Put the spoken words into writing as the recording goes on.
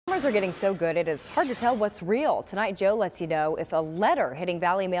Scammers are getting so good it is hard to tell what's real. Tonight, Joe lets you know if a letter hitting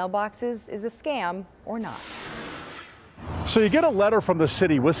Valley mailboxes is a scam or not. So you get a letter from the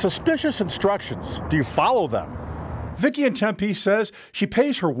city with suspicious instructions. Do you follow them? Vicki in Tempe says she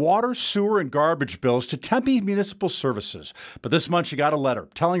pays her water, sewer, and garbage bills to Tempe Municipal Services. But this month she got a letter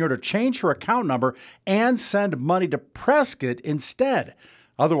telling her to change her account number and send money to Prescott instead.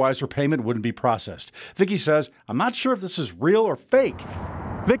 Otherwise, her payment wouldn't be processed. Vicki says, I'm not sure if this is real or fake.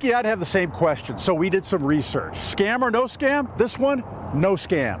 Vicki, I'd have the same question, so we did some research. Scam or no scam? This one, no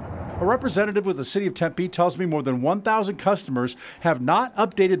scam. A representative with the city of Tempe tells me more than 1,000 customers have not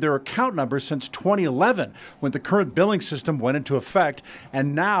updated their account numbers since 2011, when the current billing system went into effect,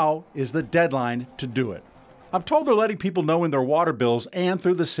 and now is the deadline to do it. I'm told they're letting people know in their water bills and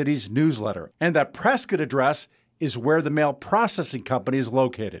through the city's newsletter, and that Prescott address is where the mail processing company is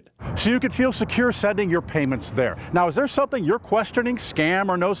located. So you can feel secure sending your payments there. Now, is there something you're questioning, scam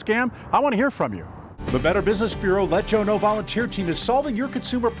or no scam? I want to hear from you. The Better Business Bureau Let Joe Know volunteer team is solving your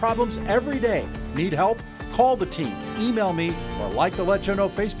consumer problems every day. Need help? Call the team, email me, or like the Let Joe Know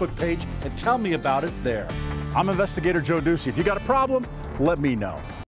Facebook page and tell me about it there. I'm Investigator Joe Ducey. If you got a problem, let me know.